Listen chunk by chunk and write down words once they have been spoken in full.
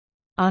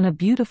On a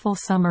beautiful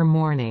summer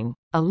morning,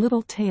 a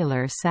little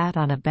tailor sat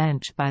on a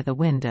bench by the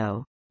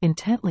window,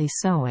 intently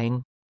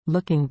sewing,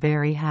 looking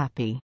very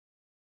happy.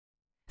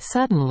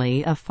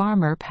 Suddenly a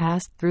farmer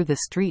passed through the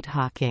street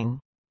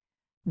hawking,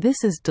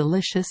 "This is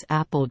delicious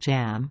apple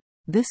jam.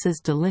 This is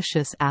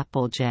delicious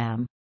apple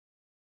jam."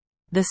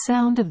 The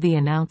sound of the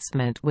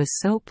announcement was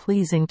so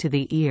pleasing to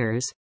the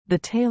ears, the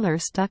tailor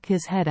stuck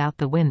his head out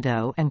the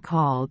window and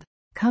called,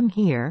 "Come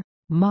here,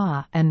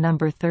 Ma and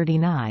number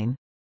 39.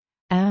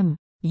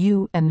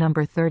 You and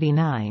number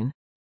 39.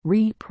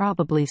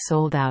 Probably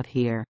sold out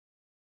here."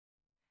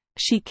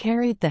 She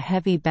carried the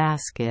heavy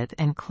basket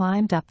and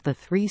climbed up the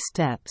 3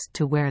 steps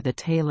to where the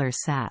tailor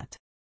sat.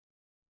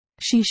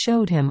 She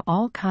showed him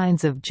all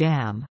kinds of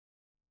jam.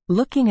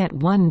 Looking at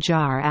one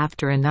jar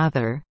after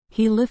another,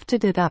 he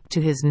lifted it up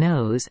to his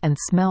nose and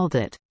smelled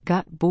it,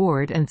 got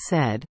bored and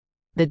said,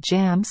 "The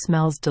jam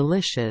smells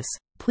delicious,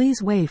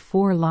 please weigh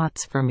 4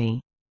 lots for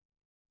me.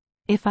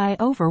 If I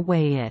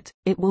overweigh it,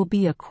 it will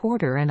be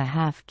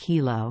 1.25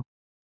 kilos.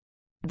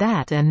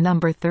 That and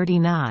number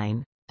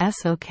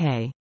 39's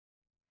okay.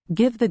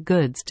 Give the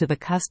goods to the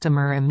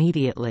customer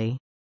immediately."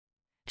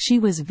 She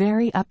was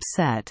very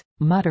upset,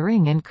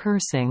 muttering and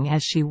cursing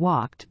as she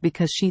walked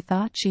because she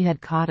thought she had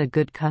caught a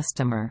good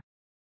customer.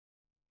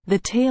 The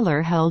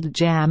tailor held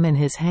jam in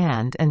his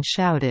hand and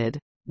shouted,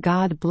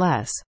 "God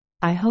bless,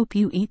 I hope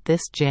you eat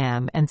this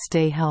jam and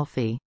stay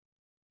healthy."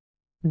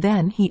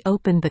 Then he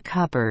opened the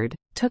cupboard,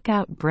 took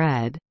out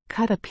bread,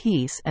 cut a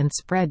piece and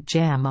spread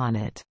jam on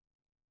it.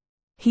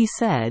 He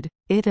said,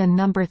 "It and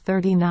number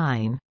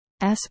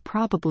 39's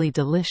probably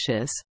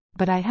delicious,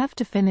 but I have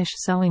to finish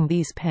sewing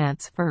these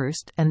pants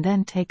first and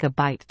then take a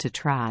bite to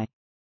try."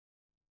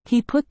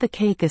 He put the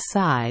cake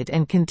aside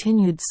and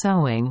continued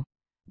sewing,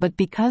 but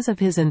because of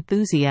his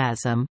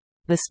enthusiasm,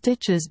 the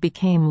stitches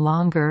became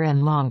longer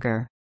and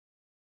longer.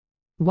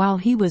 While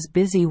he was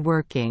busy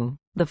working,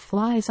 the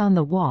flies on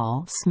the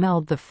wall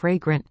smelled the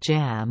fragrant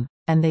jam,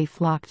 and they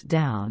flocked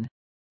down.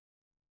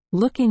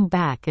 Looking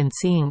back and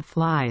seeing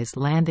flies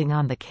landing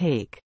on the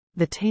cake,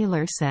 the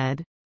tailor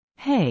said,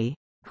 "Hey,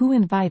 who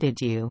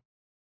invited you?"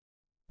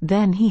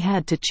 Then he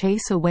had to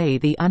chase away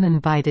the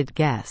uninvited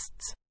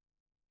guests.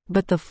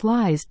 But the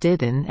flies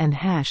didn't and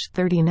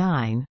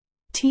 #39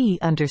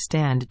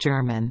 understand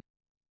German.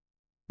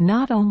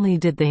 Not only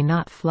did they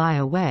not fly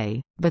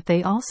away, but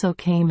they also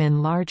came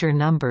in larger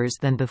numbers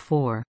than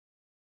before.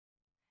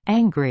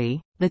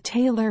 Angry, the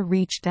tailor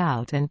reached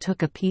out and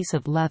took a piece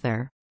of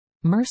leather,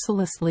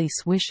 mercilessly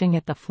swishing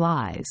at the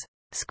flies,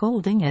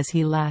 scolding as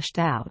he lashed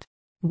out,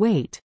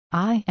 "Wait,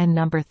 I and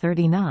number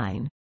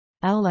 39.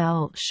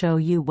 I'll show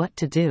you what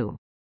to do."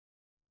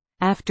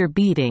 After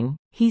beating,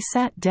 he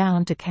sat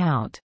down to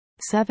count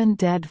 7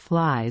 dead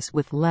flies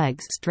with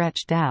legs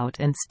stretched out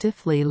and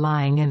stiffly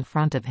lying in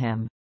front of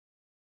him.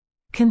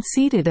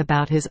 Conceited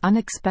about his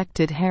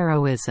unexpected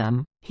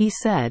heroism, he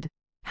said,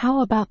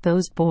 "How about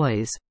those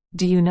boys?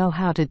 Do you know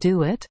how to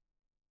do it?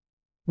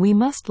 We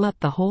must let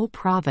the whole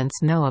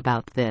province know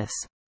about this."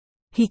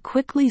 He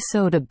quickly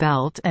sewed a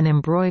belt and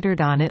embroidered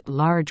on it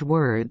large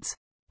words,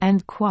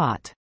 "And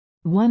quat.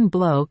 1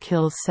 blow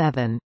kills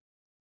 7.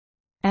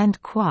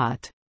 And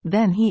quat."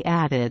 Then he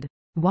added,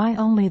 "Why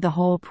only the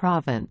whole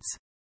province?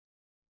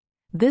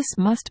 This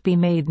must be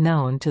made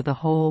known to the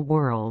whole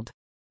world."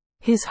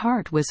 His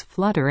heart was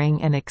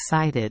fluttering and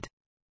excited.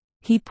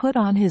 He put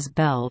on his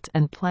belt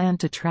and planned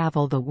to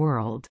travel the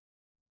world.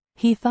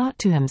 He thought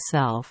to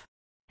himself,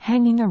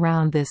 "Hanging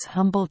around this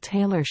humble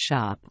tailor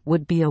shop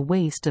would be a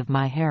waste of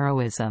my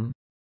heroism."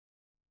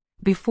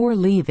 Before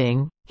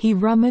leaving, he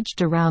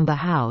rummaged around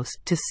the house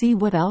to see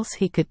what else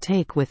he could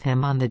take with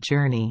him on the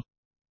journey.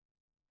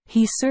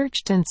 He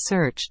searched and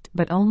searched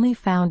but only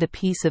found a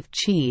piece of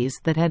cheese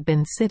that had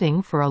been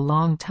sitting for a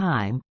long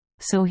time,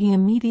 so he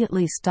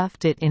immediately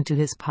stuffed it into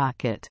his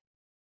pocket.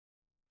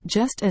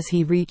 Just as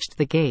he reached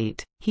the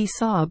gate, he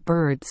saw a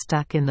bird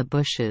stuck in the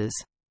bushes.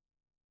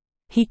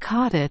 He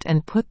caught it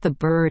and put the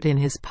bird in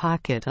his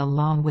pocket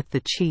along with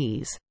the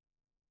cheese.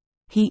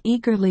 He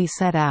eagerly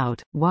set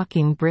out,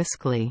 walking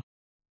briskly.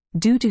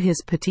 Due to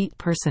his petite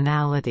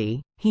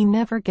personality, he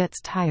never gets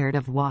tired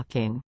of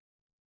walking.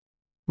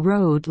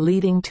 Road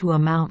leading to a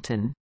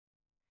mountain.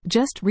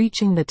 Just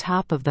reaching the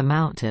top of the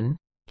mountain,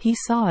 he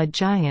saw a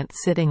giant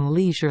sitting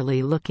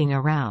leisurely looking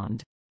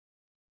around.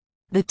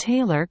 The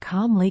tailor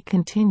calmly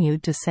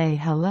continued to say,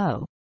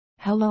 "Hello.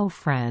 Hello,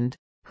 friend.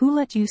 Who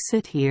let you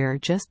sit here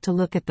just to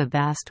look at the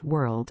vast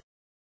world?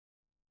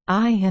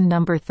 I and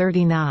number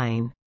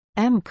 39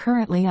 am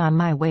currently on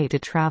my way to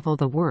travel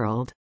the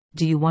world.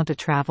 Do you want to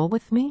travel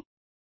with me?"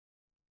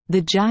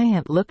 The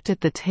giant looked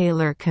at the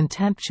tailor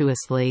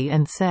contemptuously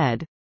and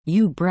said,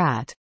 "You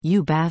brat,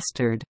 you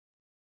bastard."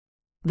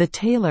 The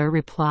tailor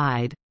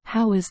replied,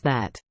 "How is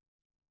that?"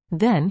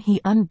 Then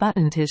he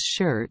unbuttoned his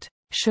shirt,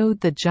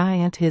 showed the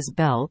giant his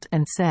belt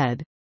and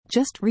said,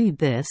 "Just read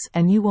this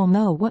and you will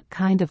know what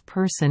kind of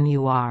person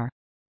you are."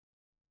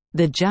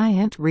 The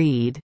giant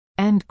read,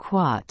 "And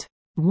quat.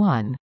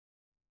 1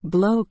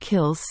 blow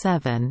kills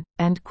 7,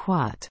 and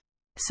quat."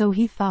 So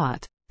he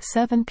thought,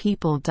 7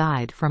 people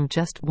died from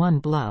just one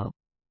blow,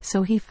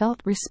 so he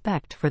felt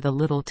respect for the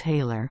little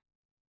tailor.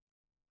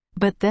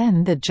 But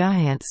then the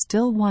giant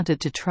still wanted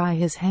to try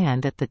his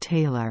hand at the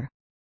tailor.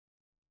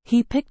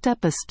 He picked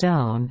up a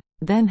stone,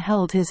 then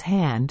held his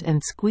hand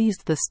and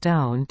squeezed the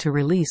stone to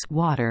release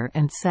water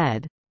and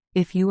said,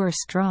 "If you are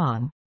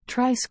strong,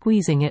 try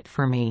squeezing it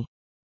for me."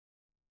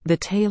 The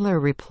tailor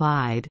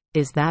replied,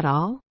 "Is that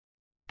all?"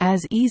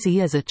 As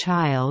easy as a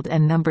child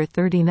and number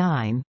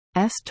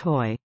 39's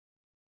toy.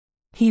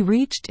 He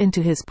reached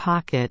into his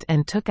pocket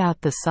and took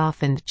out the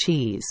softened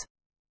cheese.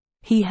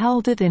 He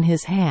held it in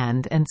his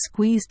hand and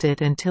squeezed it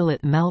until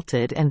it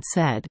melted and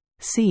said,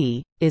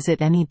 "See, is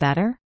it any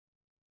better?"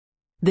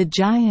 The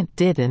giant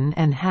didn't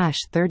and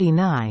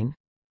 #39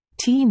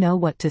 know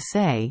what to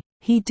say.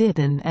 He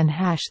didn't and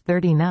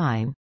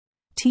 #39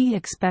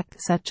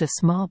 expect such a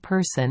small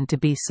person to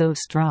be so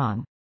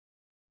strong.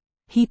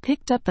 He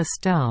picked up a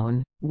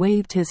stone,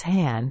 waved his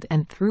hand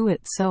and threw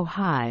it so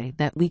high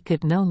that we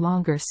could no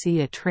longer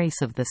see a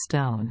trace of the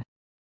stone.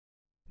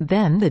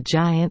 Then the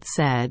giant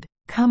said,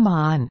 "Come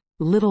on,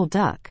 little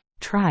duck,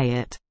 try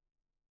it."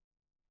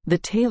 The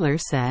tailor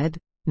said,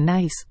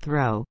 "Nice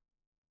throw.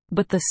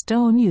 But the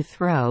stone you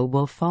throw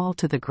will fall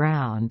to the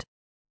ground."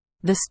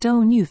 "The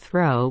stone you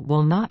throw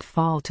will not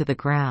fall to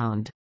the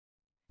ground."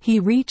 He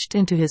reached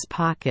into his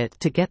pocket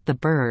to get the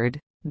bird,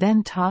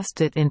 then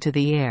tossed it into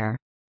the air.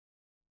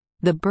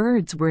 The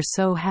birds were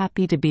so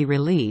happy to be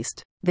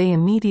released, they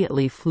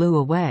immediately flew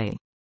away.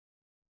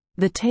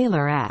 The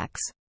tailor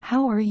asks,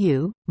 "How are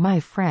you, my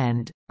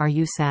friend, are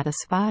you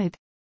satisfied?"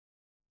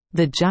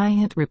 The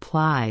giant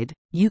replied,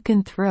 "You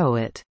can throw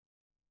it.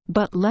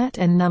 But let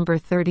and number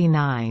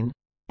 39's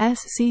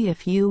see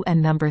if you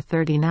and number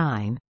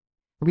 39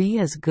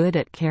 as good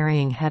at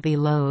carrying heavy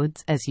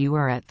loads as you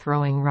are at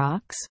throwing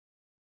rocks."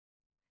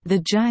 The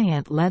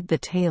giant led the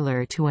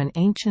tailor to an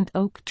ancient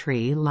oak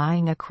tree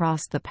lying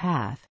across the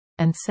path,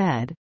 and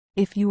said,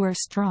 "If you are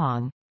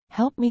strong,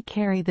 help me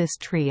carry this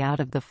tree out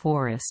of the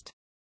forest."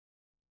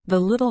 The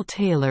little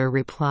tailor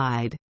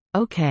replied,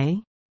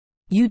 "Okay.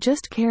 You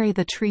just carry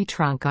the tree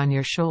trunk on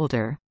your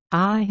shoulder.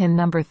 I and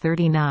number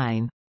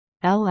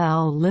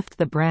 39'll lift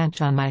the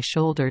branch on my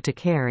shoulder to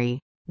carry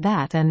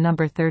that and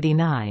number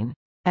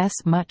 39's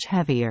much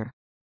heavier."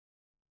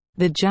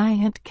 The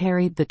giant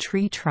carried the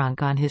tree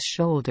trunk on his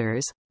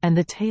shoulders, and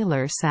the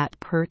tailor sat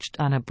perched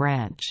on a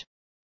branch.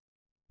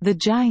 The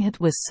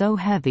giant was so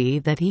heavy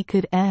that he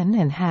could and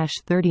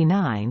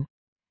 #39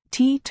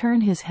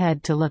 turn his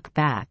head to look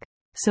back,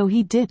 so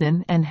he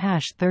didn't and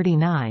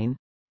 #39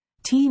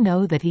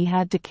 know that he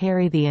had to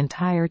carry the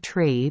entire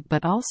tree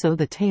but also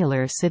the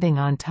tailor sitting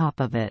on top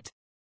of it.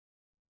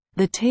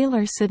 The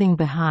tailor sitting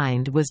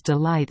behind was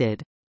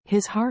delighted.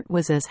 His heart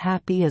was as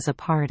happy as a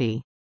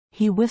party.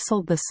 He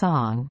whistled the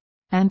song,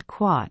 and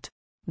quote,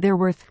 "There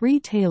were 3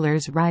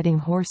 tailors riding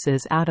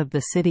horses out of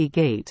the city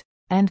gate,"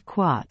 and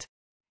quote.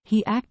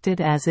 He acted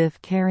as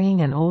if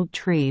carrying an old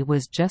tree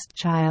was just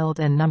child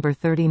and number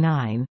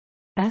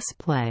 39's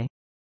play.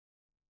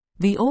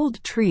 The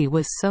old tree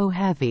was so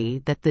heavy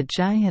that the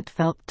giant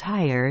felt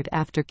tired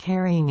after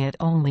carrying it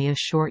only a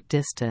short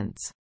distance.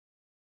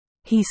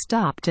 He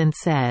stopped and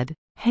said,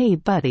 "Hey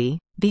buddy,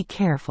 be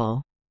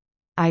careful.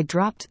 I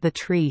dropped the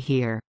tree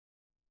here."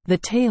 The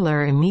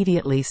tailor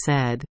immediately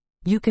said,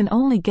 "You can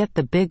only get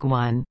the big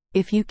one,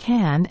 if you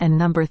can and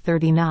number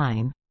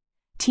 39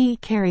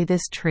 carry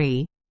this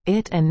tree,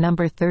 it and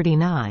number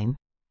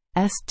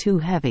 39's too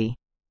heavy."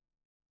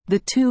 The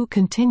two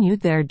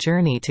continued their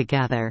journey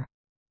together.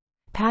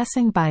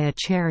 Passing by a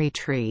cherry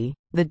tree,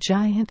 the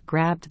giant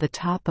grabbed the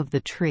top of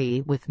the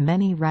tree with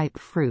many ripe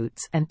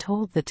fruits and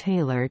told the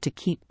tailor to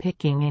keep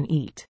picking and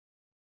eat.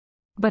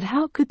 But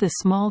how could the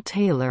small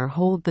tailor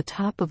hold the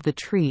top of the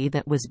tree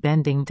that was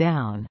bending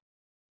down?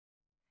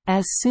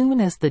 As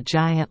soon as the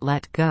giant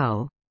let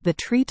go, the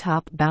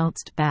treetop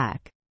bounced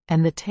back,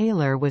 and the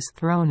tailor was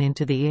thrown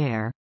into the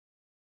air.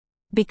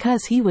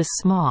 Because he was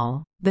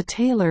small, the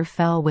tailor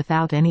fell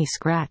without any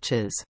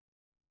scratches.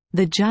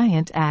 The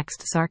giant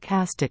asked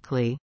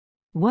sarcastically,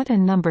 "What a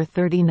number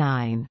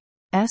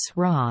 39's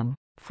wrong,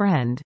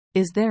 friend?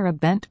 Is there a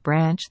bent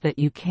branch that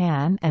you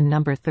can and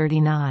number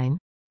 39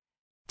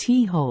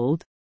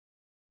 hold?"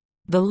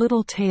 The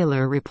little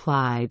tailor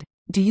replied,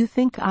 "Do you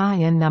think I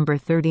and number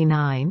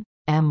 39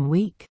 am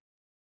weak?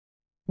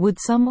 Would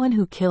someone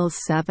who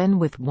kills 7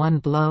 with one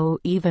blow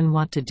even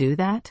want to do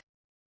that?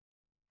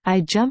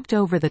 I jumped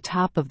over the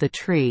top of the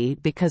tree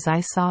because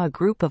I saw a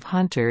group of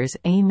hunters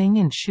aiming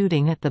and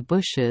shooting at the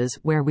bushes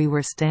where we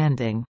were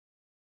standing.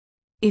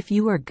 If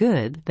you are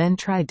good, then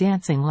try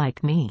dancing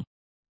like me."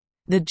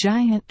 The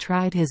giant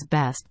tried his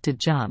best to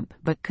jump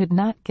but could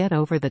not get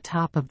over the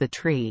top of the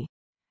tree,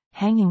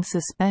 hanging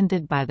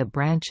suspended by the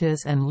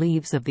branches and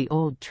leaves of the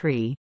old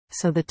tree,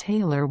 so the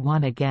tailor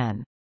won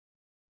again.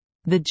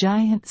 The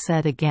giant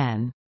said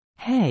again,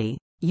 "Hey,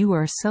 you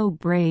are so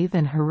brave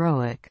and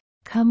heroic.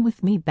 Come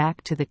with me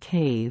back to the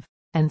cave,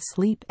 and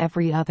sleep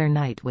every other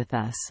night with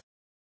us."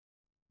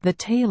 The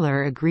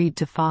tailor agreed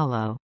to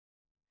follow.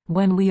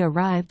 When we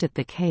arrived at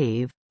the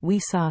cave, we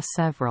saw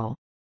several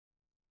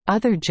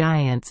Other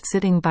giants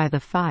sitting by the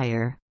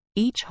fire,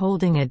 each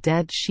holding a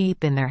dead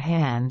sheep in their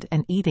hand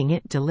and eating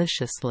it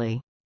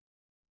deliciously.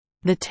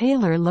 The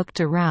tailor looked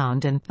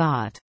around and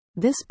thought,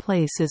 "This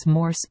place is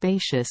more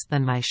spacious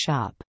than my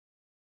shop."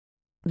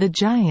 The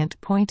giant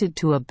pointed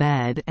to a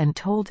bed and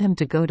told him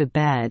to go to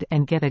bed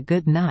and get a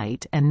good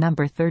night and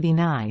number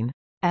 39's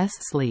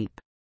sleep.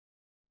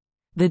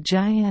 The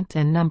giant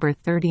and number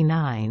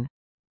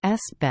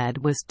 39's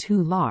bed was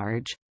too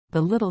large.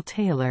 The little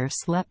tailor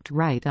slept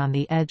right on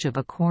the edge of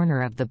a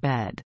corner of the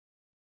bed.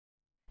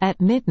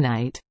 At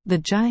midnight, the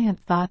giant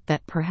thought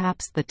that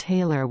perhaps the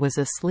tailor was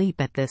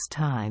asleep at this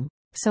time,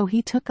 so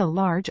he took a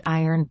large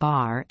iron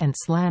bar and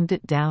slammed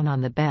it down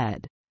on the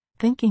bed,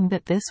 thinking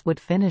that this would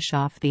finish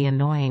off the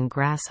annoying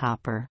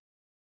grasshopper.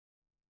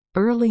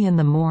 Early in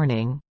the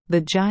morning,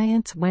 the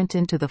giants went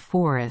into the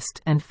forest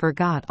and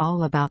forgot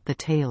all about the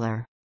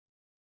tailor.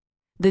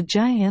 The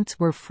giants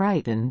were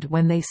frightened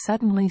when they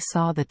suddenly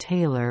saw the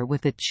tailor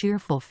with a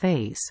cheerful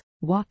face,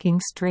 walking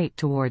straight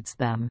towards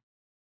them.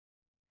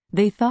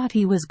 They thought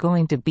he was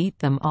going to beat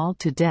them all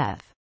to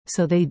death,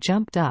 so they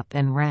jumped up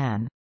and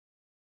ran.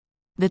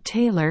 The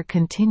tailor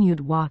continued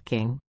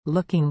walking,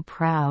 looking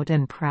proud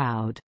and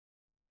proud.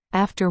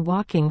 After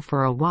walking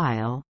for a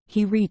while,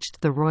 he reached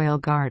the royal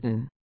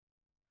garden.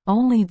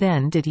 Only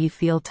then did he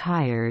feel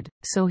tired,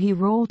 so he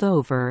rolled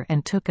over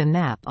and took a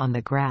nap on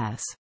the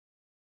grass.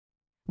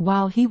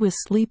 While he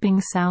was sleeping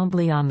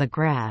soundly on the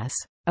grass,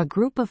 a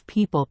group of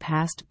people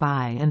passed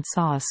by and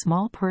saw a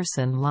small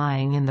person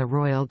lying in the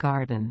royal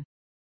garden.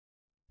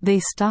 They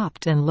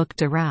stopped and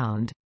looked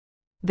around.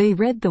 They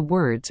read the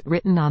words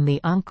written on the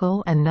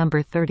uncle and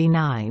number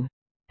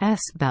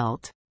 39's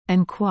belt,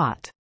 and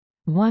quat.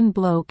 "One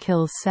blow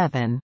kills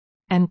 7,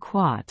 and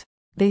quat."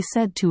 They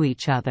said to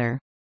each other,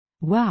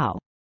 "Wow!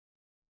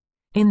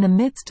 In the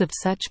midst of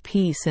such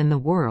peace in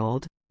the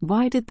world,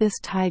 why did this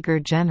tiger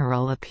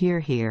general appear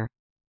here?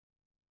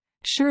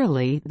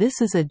 Surely this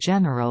is a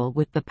general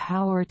with the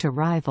power to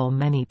rival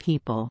many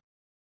people."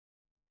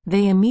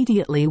 They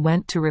immediately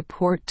went to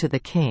report to the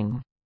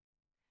king.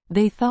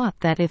 They thought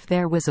that if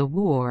there was a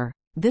war,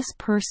 this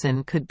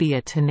person could be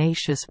a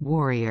tenacious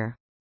warrior.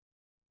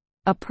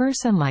 A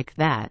person like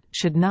that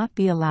should not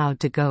be allowed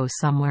to go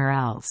somewhere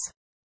else.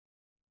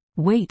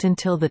 Wait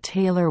until the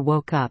tailor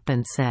woke up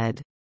and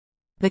said,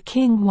 "The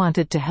king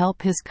wanted to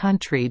help his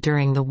country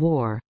during the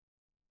war."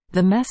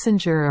 The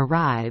messenger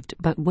arrived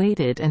but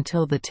waited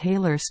until the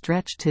tailor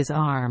stretched his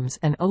arms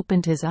and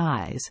opened his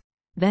eyes.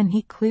 Then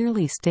he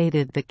clearly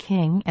stated the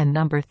king and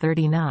number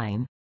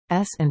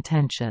 39's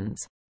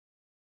intentions.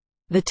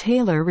 The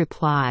tailor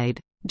replied,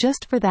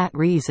 "Just for that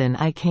reason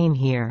I came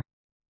here.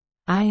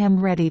 I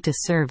am ready to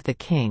serve the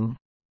king."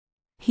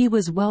 He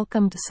was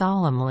welcomed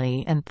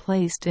solemnly and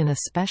placed in a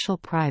special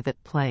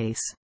private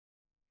place.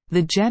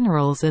 The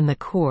generals in the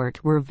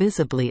court were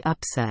visibly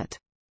upset.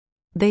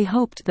 They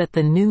hoped that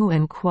the new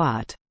and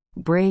quat,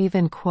 brave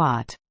and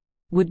quat,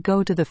 would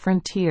go to the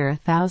frontier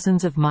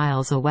thousands of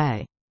miles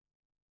away.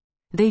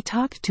 They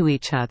talked to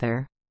each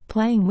other.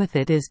 Playing with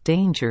it is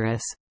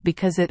dangerous,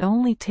 because it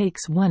only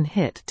takes one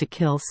hit to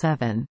kill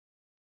 7.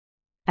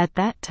 At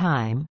that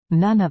time,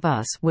 none of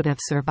us would have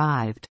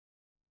survived.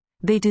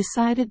 They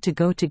decided to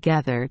go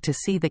together to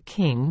see the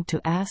king to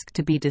ask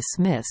to be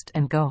dismissed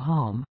and go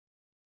home.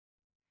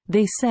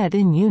 They said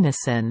in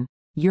unison,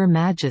 "Your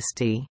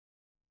Majesty,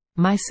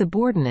 my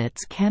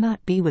subordinates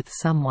cannot be with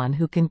someone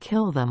who can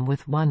kill them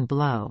with one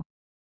blow."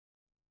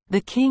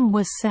 The king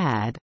was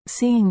sad,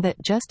 seeing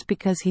that just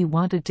because he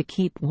wanted to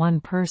keep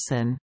one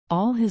person,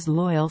 all his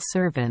loyal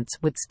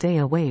servants would stay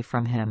away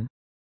from him.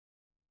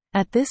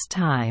 At this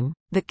time,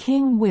 the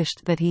king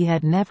wished that he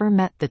had never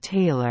met the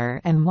tailor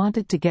and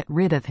wanted to get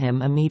rid of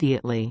him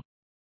immediately.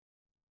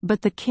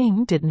 But the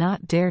king did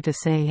not dare to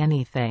say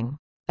anything,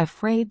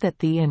 afraid that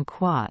the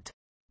inquat,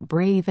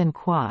 brave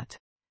inquat,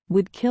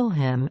 would kill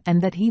him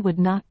and that he would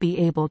not be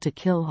able to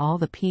kill all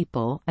the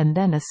people and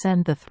then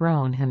ascend the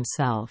throne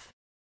himself.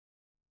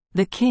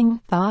 The king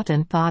thought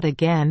and thought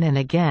again and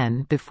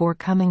again before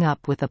coming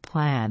up with a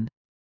plan.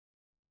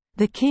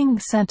 The king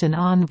sent an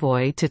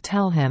envoy to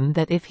tell him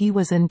that if he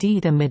was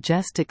indeed a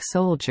majestic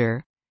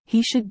soldier,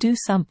 he should do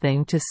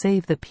something to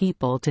save the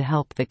people to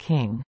help the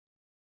king.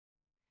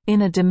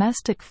 In a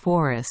domestic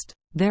forest,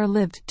 there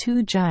lived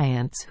 2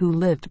 giants who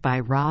lived by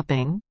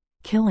robbing,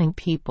 killing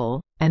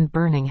people, and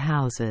burning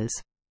houses.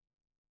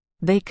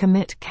 They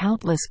commit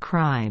countless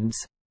crimes.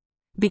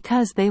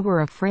 Because they were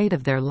afraid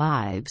of their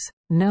lives,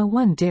 no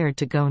one dared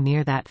to go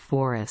near that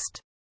forest.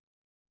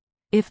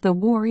 If the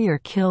warrior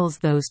kills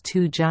those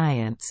 2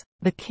 giants,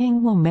 the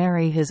king will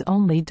marry his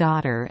only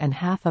daughter and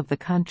half of the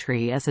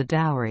country as a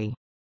dowry.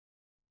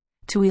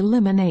 To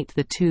eliminate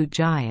the 2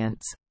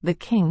 giants, the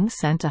king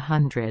sent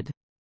 100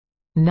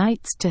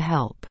 knights to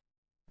help.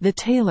 The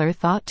tailor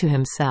thought to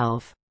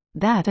himself,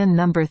 "That and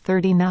number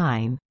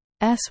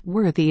 39's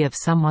worthy of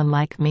someone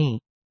like me.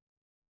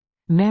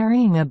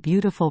 Marrying a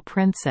beautiful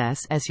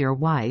princess as your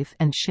wife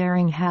and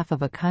sharing half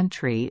of a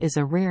country is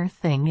a rare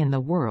thing in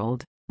the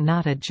world,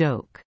 not a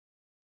joke."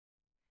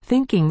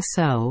 Thinking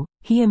so,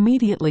 he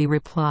immediately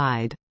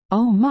replied,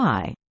 Oh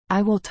my!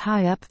 I will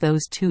tie up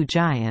those 2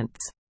 giants.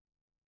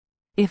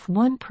 If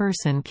one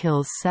person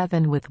kills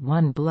 7 with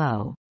one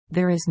blow,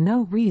 there is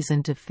no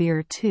reason to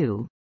fear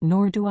 2,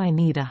 nor do I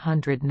need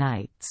 100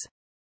 knights."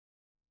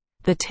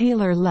 The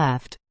tailor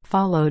left,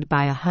 followed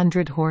by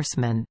 100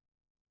 horsemen.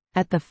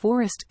 At the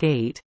forest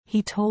gate,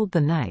 he told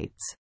the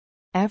knights,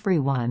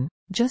 "Everyone,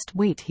 just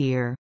wait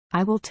here,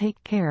 I will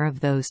take care of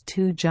those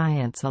 2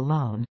 giants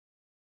alone."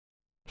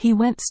 He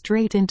went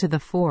straight into the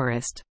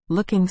forest,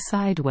 looking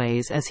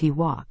sideways as he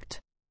walked.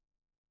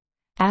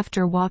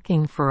 After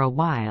walking for a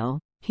while,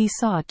 he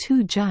saw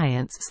 2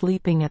 giants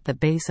sleeping at the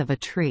base of a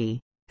tree,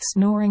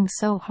 snoring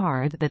so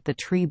hard that the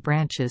tree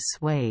branches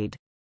swayed.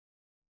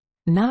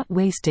 Not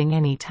wasting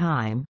any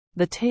time,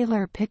 the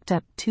tailor picked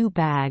up 2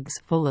 bags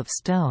full of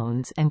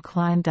stones and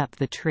climbed up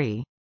the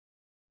tree.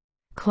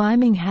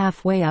 Climbing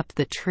halfway up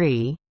the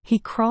tree, he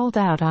crawled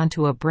out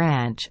onto a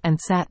branch and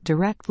sat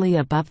directly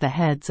above the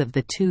heads of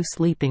the 2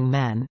 sleeping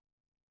men.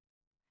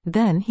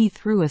 Then he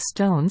threw a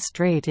stone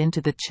straight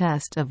into the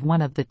chest of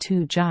one of the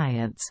 2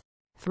 giants,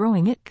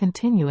 throwing it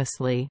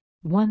continuously,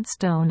 one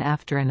stone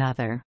after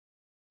another.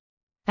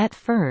 At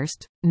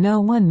first, no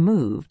one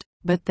moved,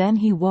 but then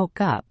he woke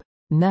up,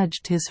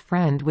 nudged his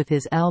friend with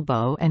his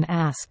elbow and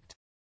asked,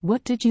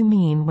 "What did you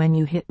mean when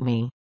you hit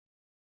me?"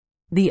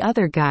 The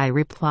other guy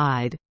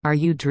replied, "Are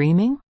you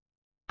dreaming?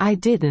 I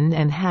didn't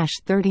and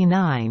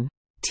 #39,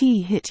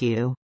 hit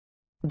you."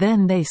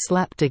 Then they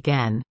slept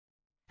again.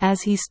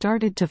 As he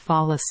started to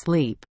fall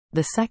asleep,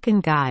 the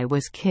second guy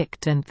was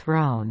kicked and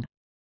thrown.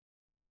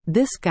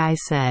 This guy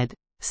said,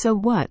 "So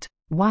what,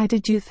 why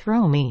did you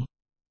throw me?"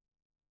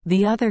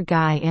 The other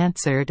guy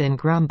answered and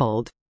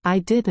grumbled, "I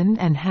didn't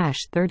and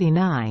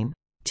 #39,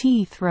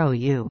 throw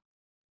you."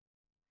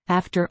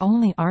 After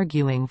only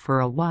arguing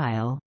for a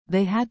while,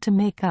 they had to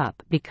make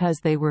up because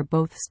they were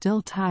both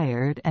still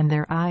tired and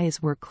their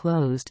eyes were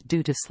closed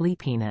due to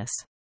sleepiness.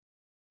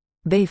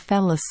 They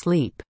fell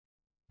asleep.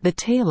 The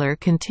tailor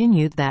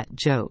continued that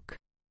joke.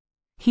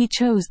 He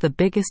chose the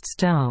biggest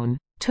stone,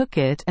 took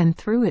it and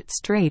threw it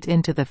straight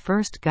into the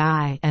first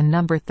guy and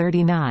number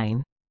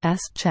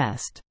 39's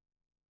chest.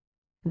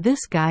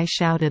 This guy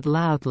shouted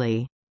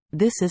loudly,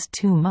 "This is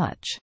too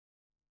much."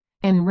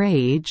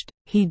 Enraged,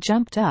 he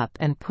jumped up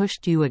and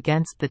pushed you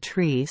against the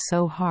tree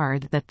so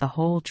hard that the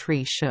whole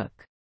tree shook.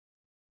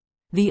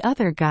 The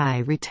other guy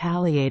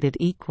retaliated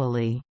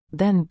equally,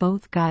 then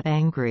both got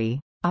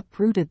angry,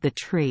 uprooted the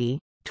tree,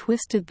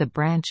 twisted the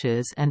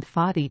branches and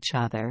fought each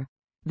other.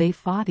 They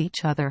fought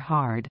each other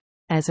hard.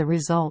 As a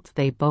result,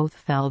 they both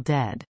fell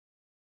dead.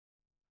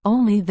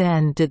 Only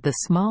then did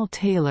the small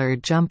tailor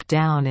jump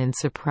down in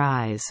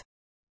surprise.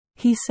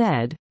 He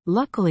said,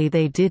 "Luckily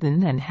they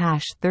didn't and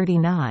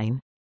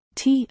 #39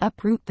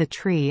 uproot the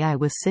tree I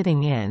was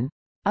sitting in,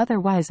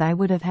 otherwise I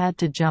would have had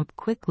to jump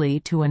quickly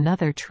to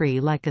another tree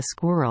like a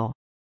squirrel.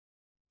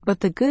 But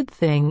the good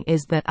thing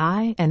is that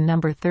I and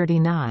number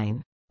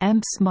 39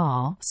 am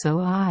small, so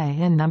I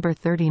and number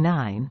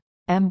 39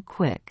 am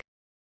quick."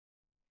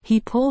 He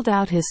pulled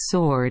out his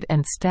sword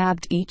and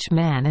stabbed each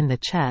man in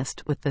the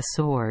chest with the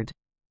sword.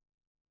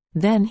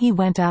 Then he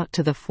went out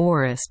to the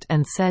forest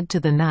and said to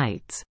the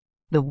knights,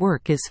 "The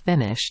work is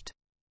finished.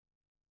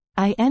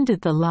 I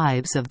ended the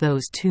lives of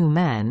those 2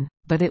 men,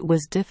 but it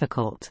was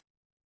difficult."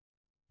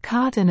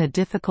 Caught in a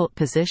difficult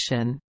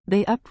position,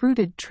 they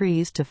uprooted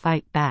trees to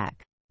fight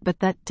back, but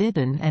that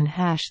didn't and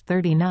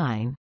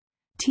 #39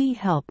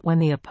 help when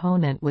the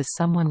opponent was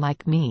someone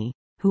like me,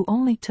 who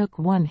only took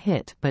 1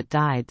 hit but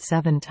died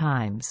 7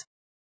 times.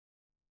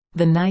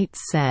 The knights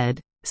said,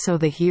 "So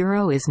the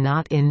hero is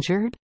not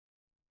injured?"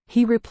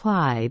 He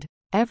replied,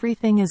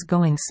 "Everything is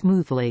going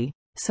smoothly,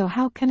 so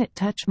how can it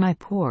touch my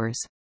pores?"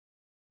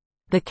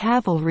 The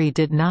cavalry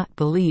did not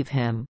believe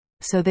him,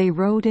 so they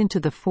rode into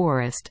the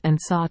forest and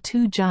saw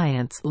 2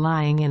 giants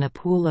lying in a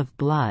pool of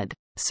blood,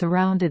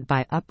 surrounded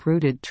by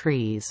uprooted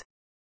trees.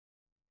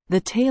 The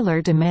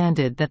tailor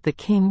demanded that the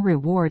king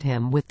reward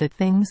him with the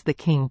things the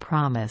king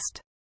promised.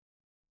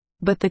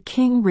 But the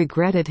king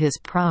regretted his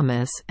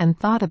promise and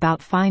thought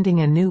about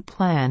finding a new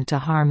plan to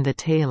harm the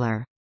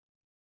tailor.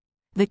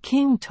 The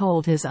king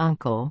told his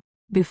uncle,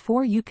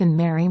 "Before you can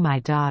marry my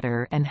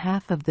daughter and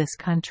half of this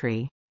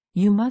country,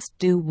 you must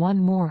do one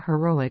more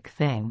heroic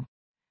thing.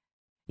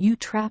 You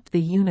trap the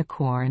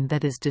unicorn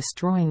that is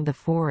destroying the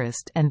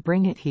forest and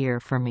bring it here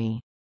for me."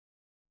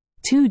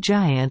 2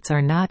 giants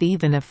are not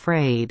even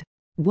afraid.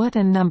 What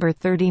a number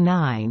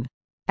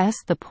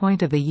 39's the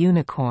point of a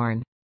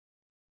unicorn?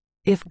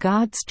 If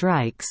God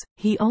strikes,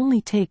 he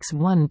only takes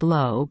 1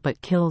 blow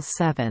but kills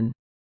 7.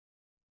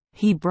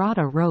 He brought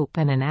a rope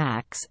and an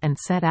axe and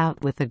set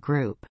out with a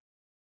group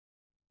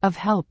of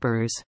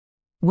helpers.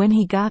 When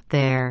he got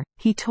there,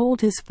 he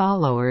told his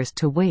followers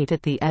to wait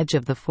at the edge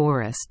of the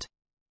forest.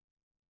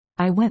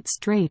 I went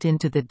straight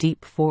into the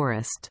deep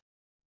forest.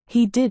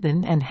 He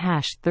didn't and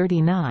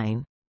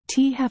 #39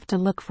 have to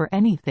look for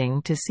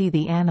anything to see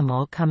the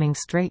animal coming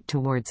straight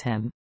towards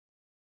him.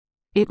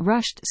 It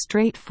rushed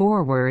straight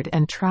forward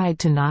and tried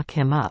to knock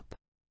him up.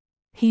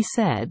 He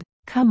said,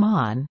 "Come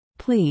on,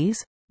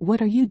 please,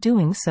 what are you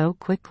doing so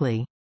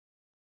quickly?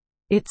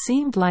 It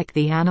seemed like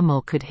the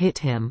animal could hit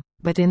him,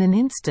 but in an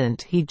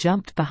instant he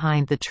jumped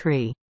behind the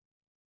tree.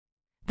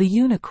 The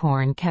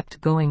unicorn kept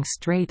going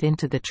straight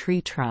into the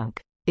tree trunk.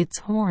 Its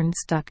horn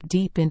stuck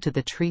deep into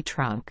the tree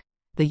trunk.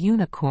 The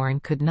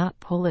unicorn could not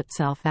pull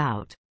itself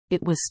out.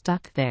 It was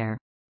stuck there.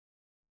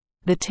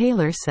 The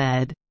tailor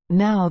said,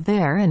 "Now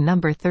there and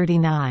number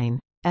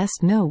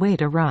 39's no way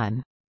to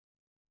run."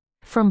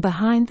 From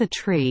behind the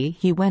tree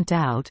he went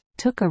out,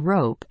 took a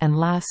rope and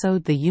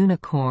lassoed the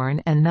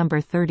unicorn and number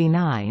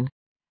 39's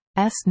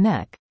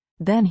neck.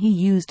 Then he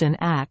used an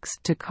axe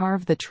to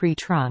carve the tree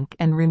trunk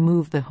and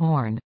remove the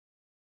horn.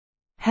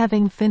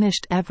 Having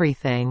finished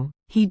everything,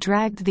 he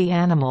dragged the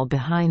animal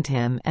behind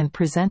him and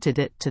presented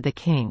it to the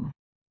king.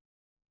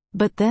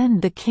 But then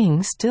the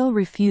king still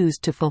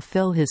refused to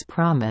fulfill his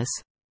promise,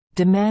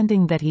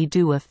 demanding that he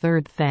do a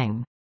third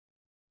thing.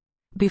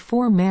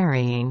 Before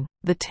marrying,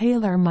 the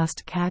tailor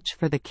must catch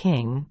for the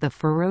king the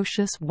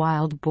ferocious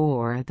wild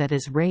boar that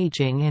is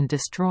raging and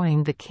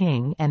destroying the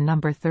king and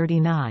number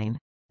 39's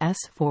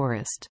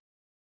forest.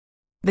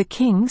 The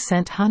king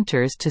sent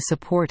hunters to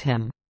support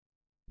him.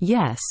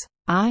 "Yes,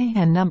 I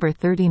and number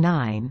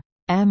 39's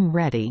am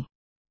ready.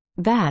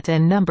 That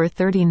and number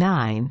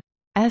 39's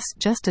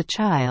just a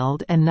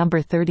child and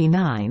number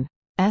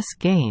 39's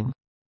game.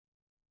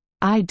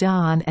 I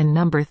Don and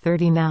number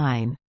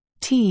 39's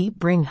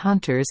bring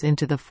hunters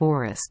into the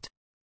forest."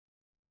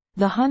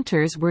 The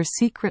hunters were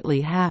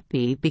secretly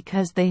happy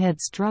because they had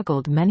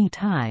struggled many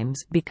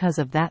times because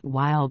of that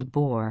wild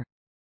boar.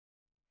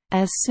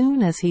 As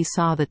soon as he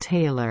saw the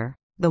tailor,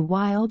 the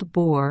wild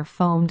boar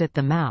foamed at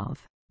the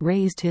mouth,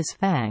 raised his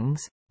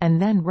fangs, and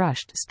then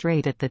rushed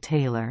straight at the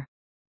tailor.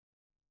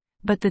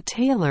 But the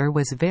tailor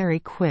was very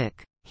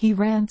quick. He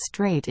ran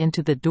straight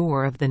into the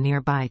door of the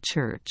nearby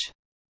church.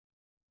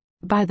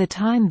 By the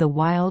time the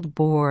wild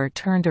boar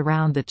turned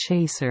around the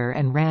chaser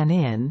and ran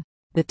in,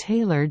 the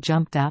tailor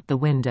jumped out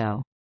the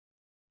window.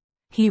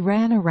 He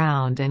ran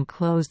around and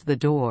closed the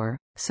door,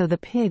 so the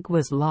pig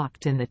was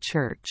locked in the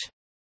church.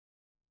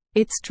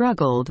 It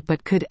struggled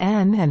but could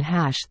N and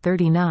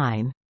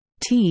 #39's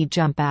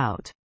jump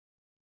out.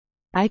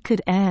 I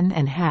could N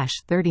and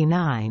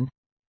 #39's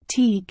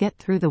get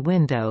through the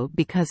window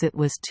because it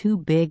was too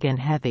big and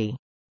heavy.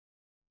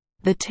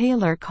 The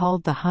tailor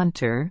called the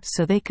hunter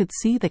so they could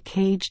see the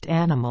caged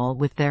animal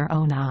with their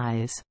own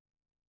eyes.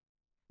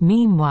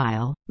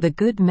 Meanwhile, the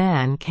good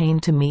man came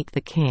to meet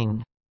the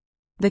king.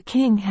 The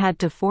king had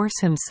to force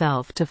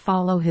himself to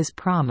follow his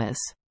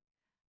promise: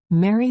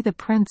 marry the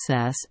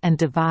princess and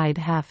divide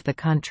half the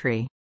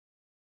country.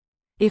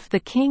 If the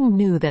king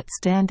knew that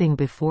standing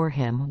before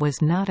him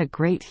was not a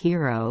great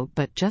hero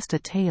but just a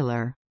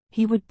tailor,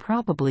 he would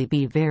probably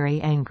be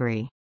very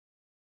angry.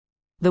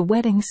 The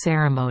wedding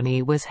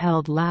ceremony was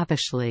held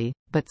lavishly,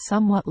 but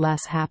somewhat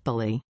less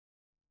happily.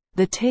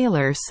 The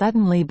tailor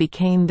suddenly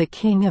became the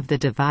king of the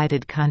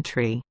divided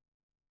country.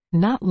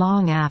 Not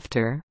long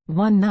after,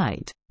 one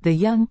night, the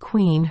young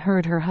queen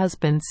heard her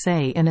husband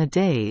say in a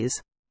daze,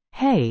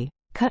 "Hey,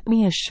 cut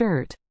me a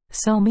shirt,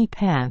 sew me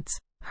pants,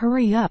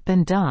 hurry up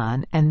and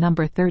Don and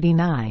number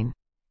 39's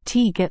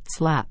get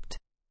slapped."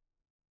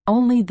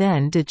 Only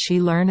then did she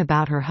learn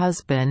about her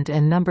husband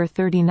and number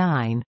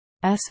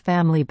 39's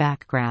family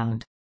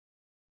background.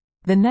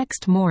 The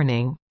next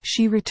morning,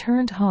 she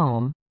returned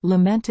home,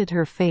 lamented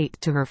her fate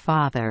to her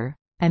father,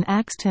 and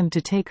asked him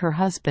to take her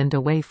husband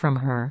away from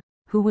her,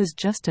 who was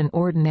just an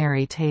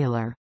ordinary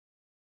tailor.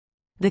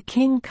 The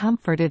king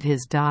comforted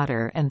his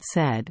daughter and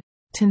said,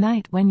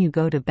 "Tonight when you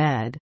go to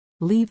bed,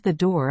 leave the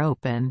door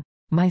open,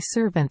 my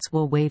servants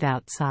will wait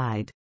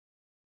outside.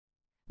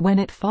 When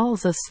it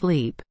falls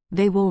asleep,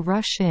 they will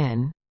rush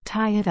in,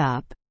 tie it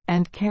up,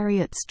 and carry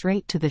it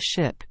straight to the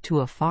ship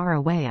to a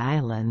faraway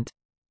island."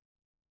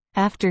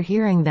 After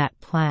hearing that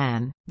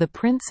plan, the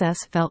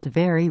princess felt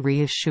very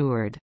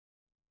reassured.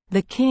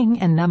 The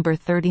king and number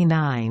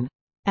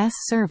 39's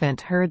servant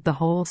heard the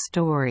whole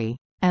story,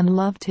 and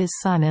loved his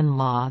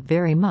son-in-law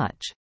very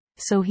much,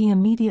 so he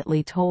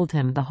immediately told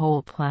him the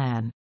whole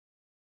plan.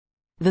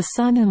 The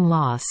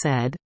son-in-law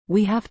said,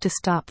 "We have to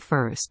stop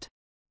first."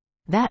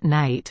 That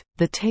night,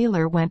 the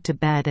tailor went to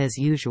bed as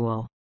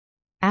usual.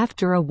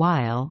 After a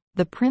while,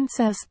 the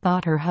princess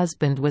thought her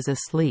husband was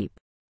asleep,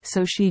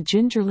 so she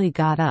gingerly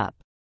got up,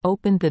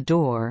 opened the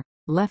door,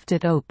 left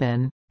it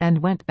open,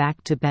 and went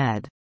back to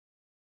bed.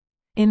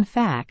 In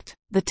fact,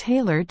 the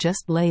tailor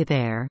just lay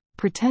there,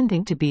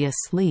 pretending to be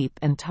asleep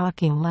and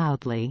talking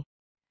loudly.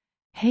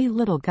 "Hey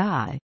little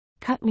guy,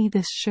 cut me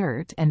this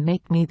shirt and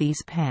make me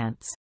these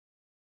pants.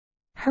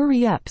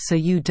 Hurry up so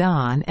you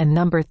Don and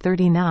number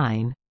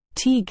 39's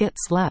get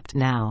slapped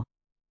now.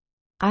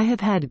 I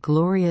have had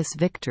glorious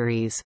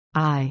victories.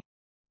 I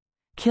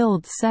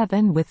killed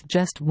 7 with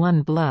just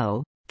one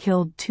blow,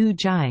 killed 2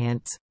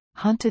 giants,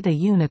 hunted a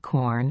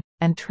unicorn,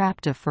 and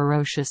trapped a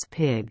ferocious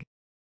pig.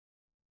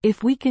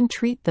 If we can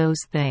treat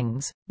those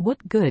things,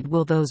 what good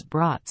will those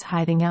brats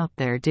hiding out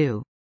there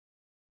do?"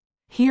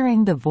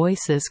 Hearing the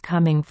voices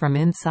coming from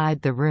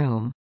inside the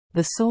room,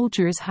 the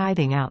soldiers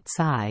hiding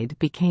outside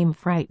became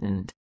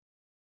frightened.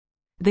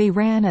 They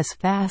ran as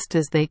fast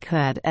as they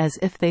could, as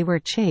if they were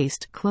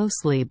chased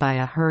closely by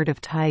a herd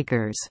of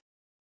tigers.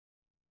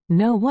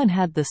 No one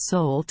had the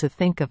soul to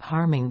think of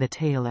harming the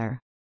tailor.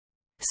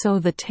 So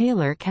the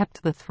tailor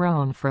kept the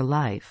throne for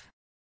life.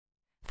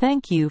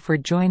 Thank you for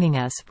joining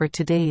us for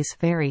today's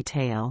fairy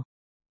tale.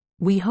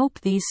 We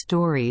hope these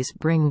stories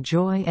bring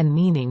joy and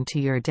meaning to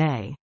your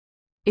day.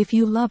 If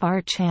you love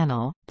our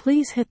channel,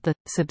 please hit the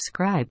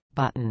subscribe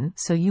button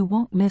so you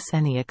won't miss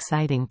any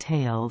exciting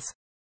tales.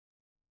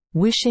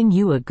 Wishing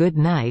you a good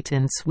night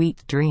and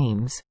sweet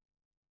dreams.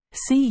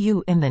 See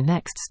you in the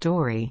next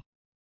story.